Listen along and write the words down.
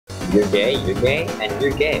You're gay, and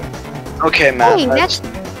you're gay. Okay, Matt. Hey, that's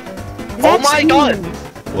oh my god!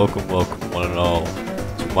 Welcome, one and all,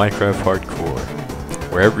 to Minecraft Hardcore,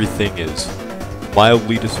 where everything is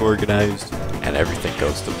mildly disorganized and everything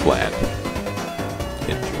goes to plan.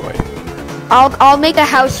 Enjoy. I'll make a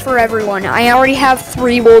house for everyone. I already have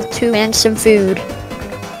 3 wool, 2 and some food.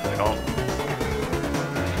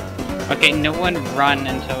 Okay, no one run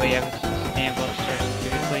until we have sustainable source of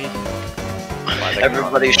food, please.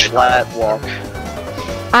 Everybody flat walk.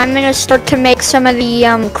 I'm gonna start to make some of the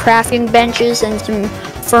crafting benches and some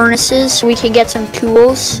furnaces so we can get some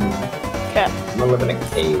tools. Okay. I'm gonna live in a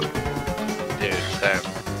cave. Dude, same. I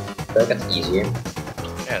feel like that's easier.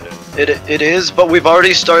 Yeah, dude. It is, but we've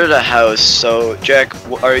already started a house, so Jack,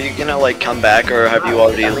 are you gonna like come back or have you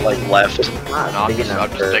already like left? It's No, not I'm big just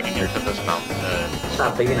enough taking you to this mountain. It's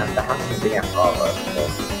not big enough. The house is big enough for all of us.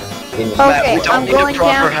 So Matt, Okay, we don't I'm need a going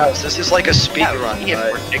proper down. house. This is like a speed Yeah, run, Ian,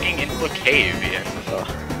 right? we're digging into a cave, Ian.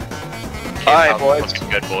 Alright, boys. Looking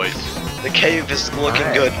good, boys. The cave is looking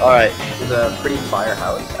Alright. good. Alright. This is a pretty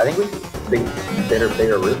firehouse. I think we should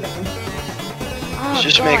bigger roof.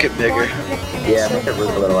 Just make it bigger. Yeah, make the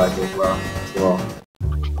roof a little larger as well. Cool.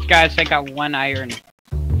 Guys, I got 1 iron.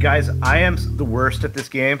 Guys, I am the worst at this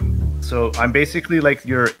game, so I'm basically like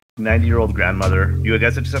your 90-year-old grandmother. You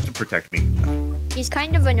guys just have to protect me. He's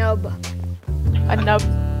kind of a nub. A nub.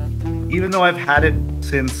 Even though I've had it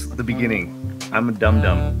since the beginning, I'm a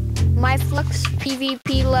dum-dum. My flux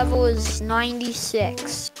PvP level is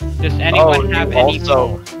 96. Does anyone have any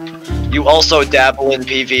wool? You also dabble in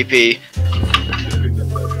PvP.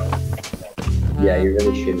 Yeah, you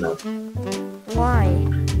really shouldn't have. Why?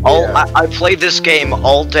 I play this game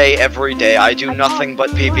all day, every day. I do nothing but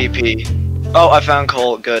PvP. Oh, I found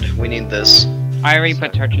coal. Good. We need this. I already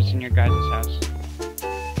put torches in your guys' house.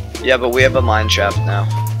 Yeah, but we have a mine shaft now.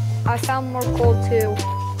 I found more coal too.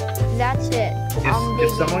 That's it.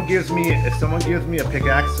 If someone gives me a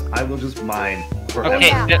pickaxe, I will just mine forever. Okay,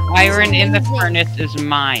 yeah. the iron in the Amazing. furnace is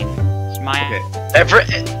mine. It's mine.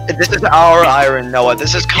 Okay. This is our iron, Noah.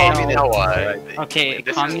 This is communist. Noah. Okay, This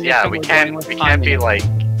is, communism, yeah, we we're can't going with be like.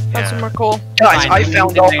 That's some more coal. Guys, Fine, I we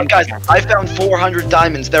found need to name I found 400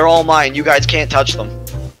 diamonds. They're all mine. You guys can't touch them.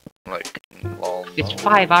 Like, lol. It's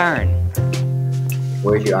 5 iron.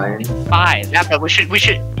 Where's your iron? 5. Yeah, but we should,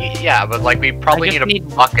 yeah, but like we probably I just need a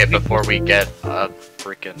need- bucket before we get a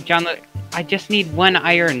freaking. John, look, I just need 1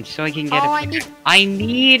 iron so I can get Oh, it. I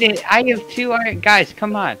need it. I have 2 iron. Guys,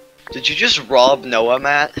 come on. Did you just rob Noah,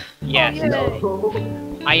 Matt? Yes.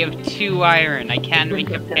 I have 2 iron. I can make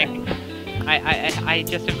a pick. I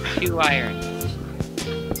just have 2 iron.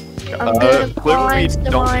 I'm gonna Clearly find some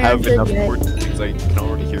don't iron have enough today. torches because I can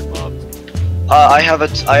already hear mobs. I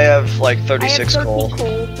have like 36 coal.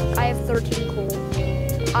 I have 13 coal.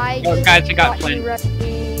 Oh, guys, I got you flint.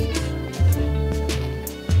 recipes.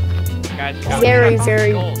 Guys, Very,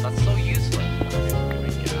 very. That's so useless.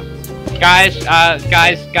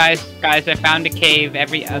 guys, I found a cave.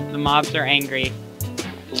 The mobs are angry.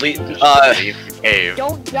 Leave the cave.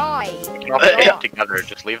 Don't die. We can all stay together.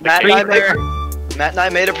 Just leave the Matt cave. and I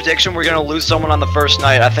made a prediction. We're gonna lose someone on the first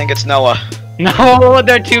night. I think it's Noah. No,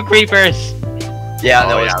 there are 2 creepers. Yeah, Oh,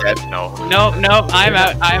 Noah's yeah, dead. no. No, I'm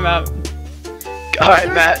out.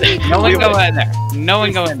 Alright, Matt. No one go in there. No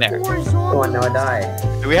one go in there. Oh, no, I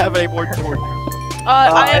died. Do we have any more torches?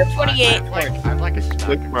 I have 28. I'm like a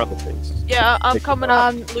Click around the face. Yeah, I'm coming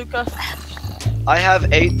on, Luca. I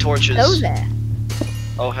have 8 torches. Hello there.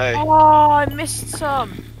 Oh, hey. Oh, I missed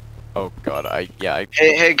some. Oh god,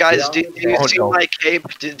 Hey guys, do you Oh, see no. my cape?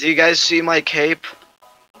 Do you guys see my cape?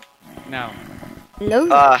 No. Hello.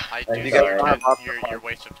 I do You so got- your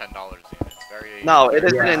waste of $10, Ian. It's very. No, it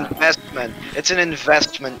is an Yeah. investment. It's an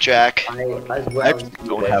investment, Jack. I as I well. actually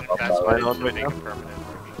don't have a That's power. why it's making it permanent.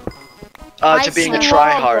 To being a see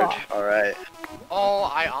tryhard. lava. Alright. Oh,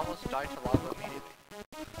 I almost died to lava immediately.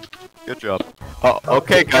 Good job. Oh,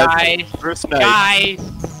 okay, guys. Guys, First night. guys.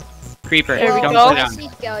 Creeper, There we don't go. go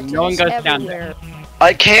down. No one goes down there.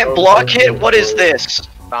 I can't block it? What is this?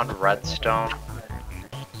 Found redstone.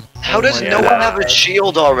 How does Yeah. no one have a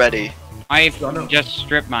shield already? I've just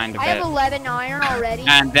strip mined a I have bit. 11 iron already.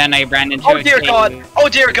 And then I ran into Oh a dear cave. god! Oh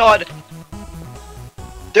dear god!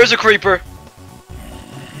 There's a creeper!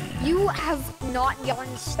 You have not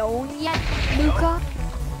gotten stone yet, Luca?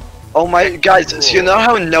 Oh my, guys, so you know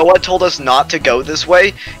how Noah told us not to go this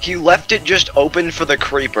way? He left it just open for the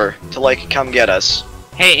creeper to, like, come get us.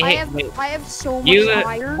 Hey, I wait. have so much You,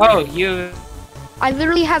 iron. you. I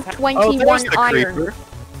literally have Oh, 21 there's the iron. creeper.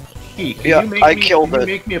 Hey, can Yeah, you make I me, killed can you it.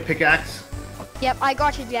 make me a pickaxe? Yep, I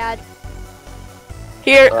got you, Dad.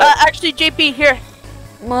 Here, actually, JP, here.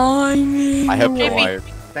 Mine. I have no Maybe. iron.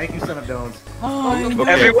 Thank you, son of Dones.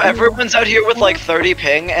 Okay. Everyone's out here with like 30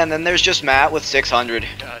 ping, and then there's just Matt with 600.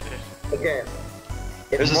 Yeah, dude. Okay.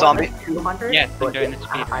 There's a It's zombie. more like 200, Yes, but they're doing the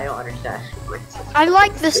speed. I don't understand. I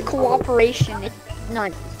like this cooperation. It's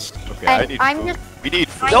nice. Okay, I And need I'm food. just We need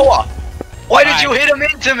food. Noah! Why did you hit him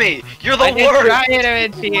into me? You're the I did worst! try it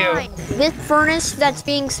into you. mine. This furnace that's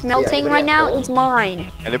being smelting right now is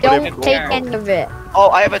mine. Anybody Don't have take coal? any of it. Oh,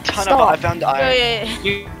 I have a ton of. Stop. I found Yeah, iron. yeah, yeah.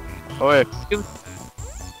 You, Oh wait, Dude,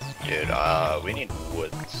 we need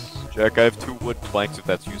woods. Jack, I have 2 wood planks if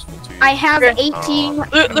that's useful to you. I have Okay. 18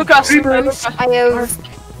 Lucas. spruce. I have.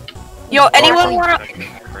 Yo, anyone wanna?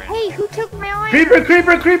 Hey, who took my iron? Creeper,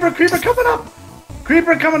 creeper, creeper, creeper coming up!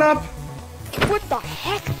 Creeper coming up! What the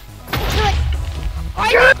heck?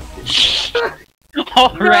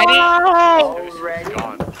 already? Already?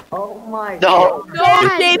 Gone. Oh my No. god. No,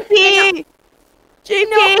 Dad. JP. JP.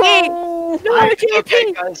 No. No, Okay,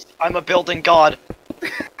 JP. guys, I'm a building god.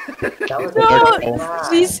 That was No.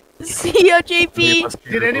 bad. See ya, JP.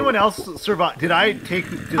 Did anyone else survive? Did I take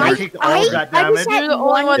all I of that I was damage? at You're the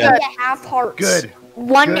only 1 one and that- a half hearts. Good.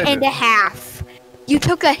 One Good. and a half. You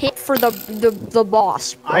took a hit for the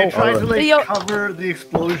boss. I tried to like Yo. cover the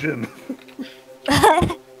explosion.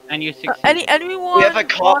 And you succeed. Anyone? We have a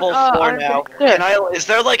cobble want, floor iron now. pick? Can I? Is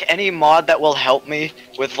there like any mod that will help me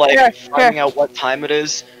with like Here, finding out what time it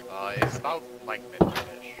is? It's about like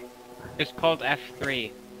midnight-ish. It's called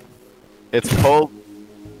F3. It's called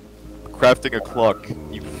crafting a clock.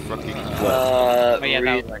 You fucking Oh yeah, that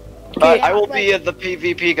read- was like. I will be the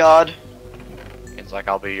PvP god. It's like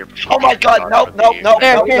I'll be your. Oh my god, nope, nope, nope,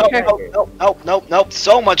 Here, nope, here, nope, here. nope, nope, nope, nope, nope,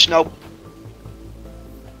 so much nope.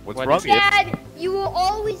 What's What wrong is with you? Dad, you will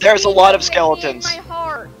always. There's a be lot of with me skeletons. In my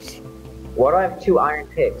heart. What do I have 2 iron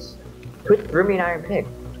picks? Threw me an iron pick.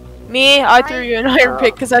 Me, I threw you an iron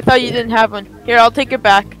pick because I thought you didn't have one. Here, I'll take it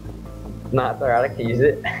back. Not there, I like to use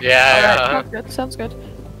it. Yeah. Sounds good.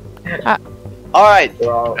 Alright,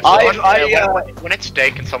 Well, When it's day,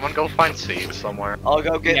 can someone go find seeds somewhere? I'll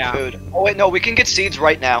go get Yeah. food. Oh wait, no, we can get seeds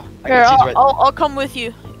right now. I Here, got seeds right I'll come with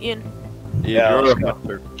you, Ian. Yeah, You're let's a go.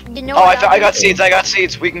 hunter. You know Oh, what I got do? seeds, I got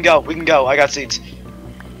seeds. We can go, I got seeds.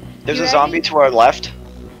 There's You a zombie ready? to our left.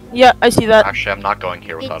 Yeah, I see that. Actually, I'm not going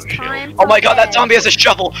here without It's a shield. time Oh my for god, that bed. zombie has a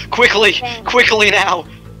shovel! Quickly! Bang. Quickly now!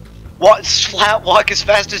 Flat walk as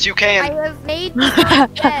fast as you I can! have made the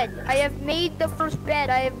first bed. I have made the first bed.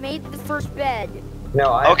 I have made the first bed.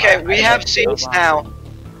 no, Okay, we have seeds now.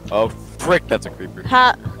 Oh frick, that's a creeper.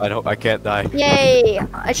 Ha, I can't die. Yay!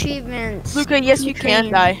 Achievements. Luca, yes, you can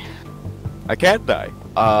die. I can't die.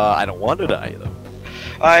 I don't want to die though.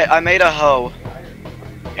 Alright, I made a hoe.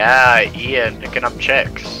 Yeah, Ian, picking up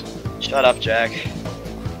chicks. Shut up, Jack.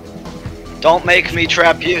 Don't make me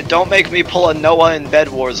trap you. Don't make me pull a Noah and Bed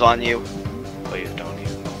Wars on you. Please don't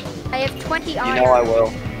Ian. I have 20 You iron. know I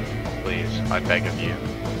will. Please, I beg of you.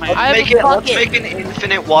 Let's I have make a it. Let's bucket. make an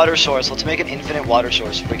infinite water source. Let's make an infinite water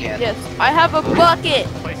source if we can. Yes, I have a bucket.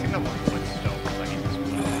 Placing the wood stone, 'cause I need this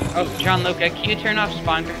wood. Oh, John Luca, can you turn off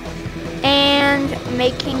spawn? And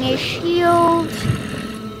making a shield.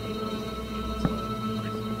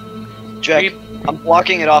 Jack, I'm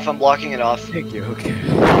blocking it off. I'm blocking it off. Thank you. Okay.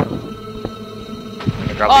 I'm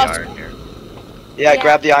gonna grab Awesome. the iron here. Yeah, Yeah.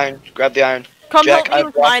 grab the iron. Grab the iron. Come Jack, help me I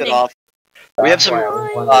with blocked mining. it off. We have some.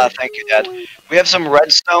 Thank you, Dad. We have some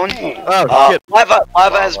redstone. Oh shit.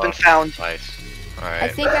 Lava has been found. Nice. I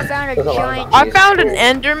Alright. think I found a There's a lot of giant. I found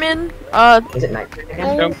an Enderman. Is it night again?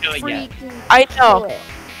 Oh, Don't kill it yet. freaking I know. kill it.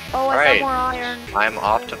 Oh, I Alright. found more iron. I'm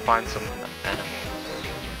off to find some animals.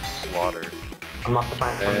 Slaughter. I'm off to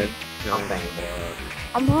find something.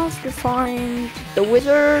 I'm off to find the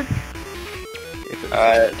wizard.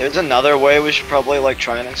 There's another way we should probably like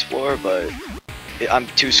try and explore, but I'm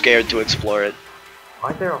too scared to explore it.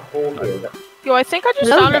 Why is there a hole here? Yo, I think I just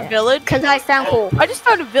Love found it. a village. Cause I found coal. I just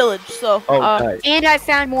found a village, so Oh nice. And I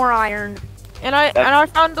found more iron. and I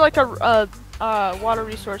found like a water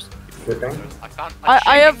resource. Good thing. I found a I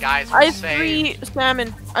chicken, have guys. I have saved. 3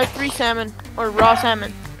 salmon. I have 3 salmon or raw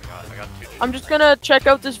salmon. I got 2. I'm just gonna check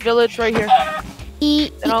out this village right here,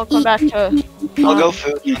 Eat. and I'll come back to. I'll go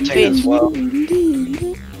food hunting as well.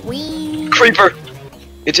 We. Creeper!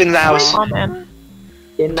 It's in the house. Oh man.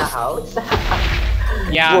 In the house?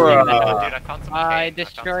 Yeah, Bruh. Dude, I found some I cake.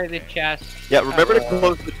 destroyed the chest. Yeah, remember to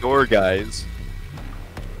close the door, guys.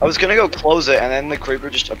 I was gonna go close it, and then the creeper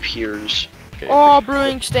just appears. Okay. Oh,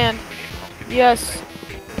 brewing stand. Yes.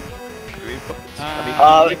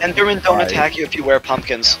 Endermen don't Right. attack you if you wear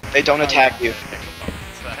pumpkins. They don't attack you.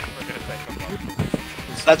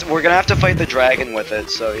 We're gonna have to fight the dragon with it,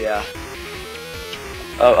 so yeah.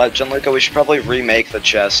 Oh, Gianluca, we should probably remake the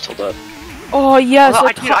chest. Hold up. Oh yes, Oh,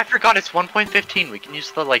 a I forgot it's 1.15. We can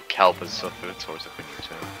use the like kelp as a food source if we need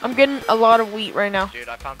to. I'm getting a lot of wheat right now. Dude,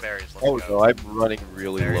 I found berries. Let's Oh go. no, I'm running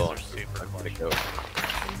really Berries low. are super I'm gonna clutch.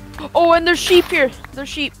 go. Oh, and there's sheep here. There's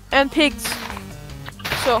sheep and pigs.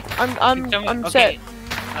 So I'm set.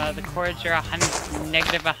 The cords are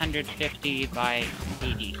negative 150 by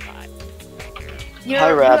 85. You Hi,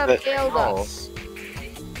 have Rabbit. failed Oh. us.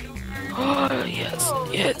 Oh yes,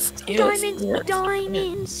 yes, Diamonds, yes.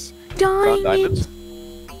 diamonds, Found diamonds.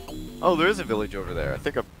 Oh, there is a village over there. I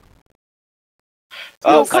think I'm.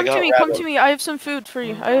 No, I come got to me, come Rabbit. to me. I have some food for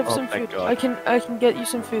you. I have Oh, some thank food. God. I can get you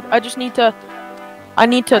some food. I just need to. I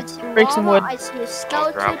need to I see break some lava, wood. I see a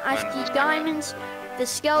skeleton. grab I one. see diamonds. The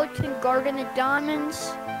skeleton guarding the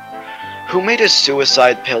diamonds. Who made a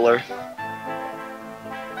suicide pillar?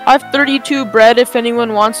 I have 32 bread if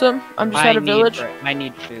anyone wants them. I'm just at a village. I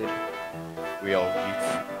need food. We all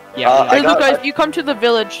eat. Yeah. I Hey, got- Luca, if you come to the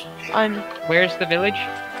village, I'm. Where's the village?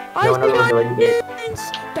 I No, see no, no, diamonds.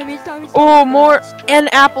 no, Diamonds, diamonds. Oh, more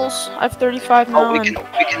and apples. I have 35 now Oh, we and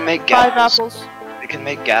can make 5 gapples. apples. We can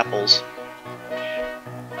make gapples.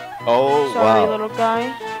 Oh Sorry, wow. little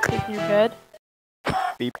guy. Taking your bed.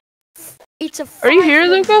 It's a. Are you here,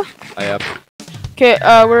 Luca? I am. Okay,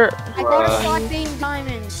 we're. I got 5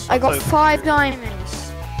 diamonds. I got 5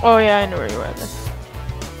 diamonds. Oh yeah, I know where you are then.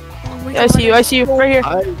 Oh my I see you. I see you. Right here.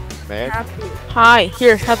 Hi, man. Happy. Hi.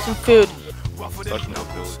 Here, have some food. Such no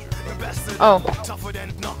villager. Oh,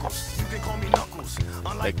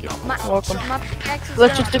 Thank you. welcome. My pickaxe is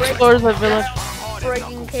Let's gonna just explore the village.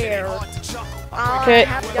 breaking care. Okay.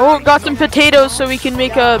 Oh, got some potatoes so we can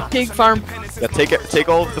make a pig farm. Yeah, take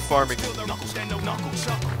all of the farming.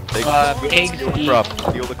 Take Pigs steal the eat- crop.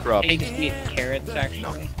 Steal the crop. Pigs eat carrots,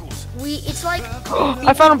 actually. It's like.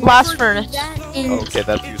 I found a blast furnace. Okay,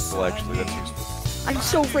 that's useful actually. That's useful. I'm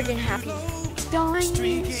so freaking happy.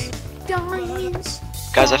 Diamonds, diamonds.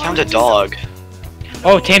 Guys, I found a dog.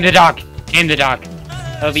 Oh, tame the dog! Tame the dog!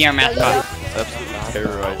 That'll be our mascot. Absolutely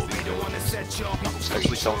terrorize these villages.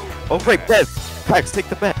 Actually, don't. Oh wait, bed. Pax, take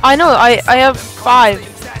the bed. I know. I have 5.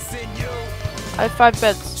 I have 5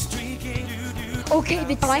 beds. Okay,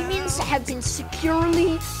 the diamonds have been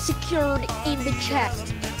securely secured in the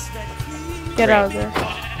chest. Get out of there.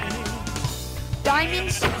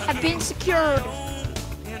 Diamonds have been secured.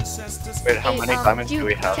 Wait, how many diamonds do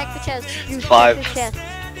we have? Check the chest. You 5. Check the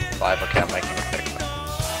chest. 5. Okay, I'm making a pick.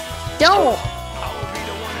 Don't.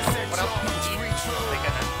 What else? Like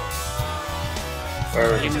an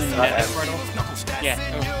Or Give me the not nether em- portal. Yeah,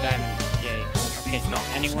 diamonds. Yay. Okay,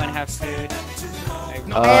 anyone have food?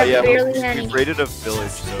 have Yeah, barely we've any. raided a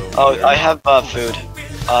village, so. Oh, I have food.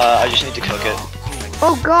 I just need to cook it.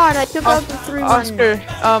 Oh God, I took out the 3 ones. Oscar,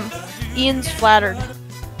 Ian's flattered.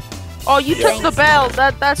 Oh, you took the bell.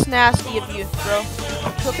 That's nasty of you, bro.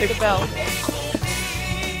 Took the bell.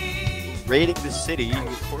 Raiding the city,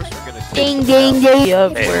 of course we're gonna take Ding, the ding, bell.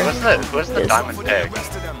 ding. Yeah, who's the diamond pig?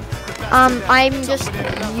 I'm just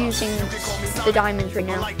using the diamonds right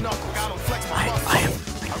now.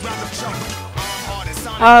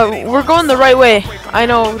 We're going the right way. I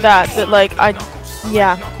know that, but like,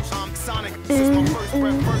 yeah.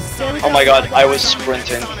 Oh my god, I was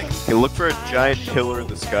sprinting. Okay, look for a giant pillar in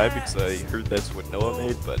the sky because I heard that's what Noah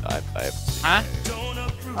made, but I haven't seen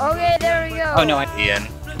Huh? Okay, there we go. Oh no, Ian.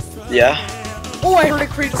 Yeah? Oh, I heard a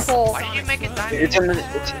creeper fall. Why do you make a diamond? It's in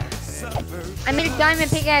the I made a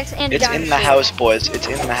diamond pickaxe and a it's diamond in the sword. house, boys. It's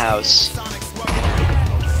in the house.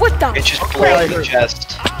 What the? It just blew up the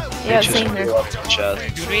chest. Yeah, It just same here. blew up the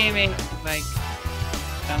chest. should we make like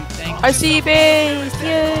something? I see base.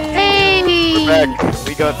 Yay! Hey! We're back.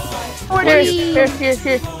 We got. Here, here,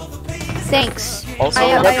 here. Thanks. Also, I-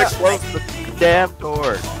 we have I- to close the damn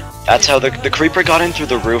door. That's how the creeper got in through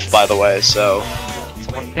the roof, by the way. So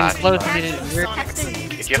Someone Then patch. close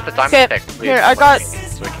it. If you have the diamond Okay, pick, please. here, I got-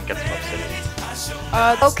 So we can get some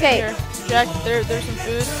obsidian. Okay. Here. Jack, there's some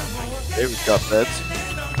food. There we got beds.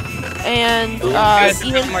 And, Good,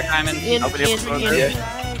 Ian, more diamonds. Ian, How many Ian, episodes Ian. are there?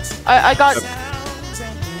 I got,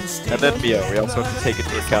 And then Mio. We also have to take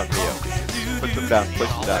into account Mio. Put them down. Put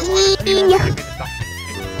them down.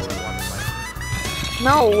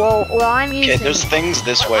 No, well, I'm okay, using. there's things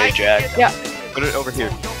this way, Jack. Put it over here.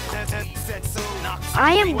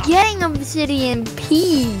 I am getting obsidian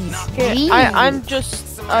peas. okay, I'm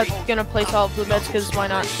just, gonna place all of the beds, cause why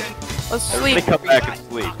not? Let's sleep. Everybody come back and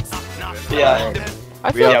sleep. Yeah.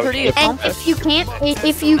 I feel Yeah, pretty And accomplished. if you can't,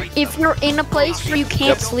 if you're in a place where you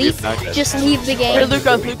can't Yep, sleep, we have 9 beds. just leave the Here, game.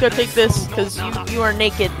 Luca, take this, cause you are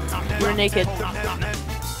naked. You are naked.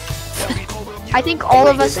 I think all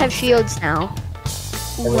of us have shields now.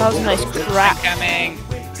 Ooh, that was a nice crack. Coming.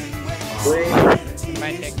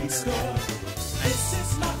 Might take me.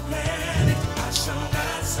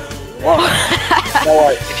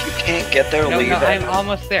 Noah, if you can't get there, No, leave no, it. I'm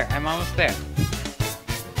almost there. I'm almost there.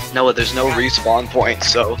 Noah, there's no respawn point,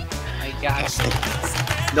 so... I got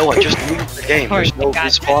it. Noah, just leave the game. There's no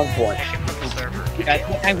respawn point.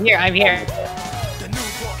 I'm here. I'm here.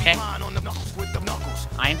 Okay.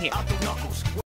 I'm here.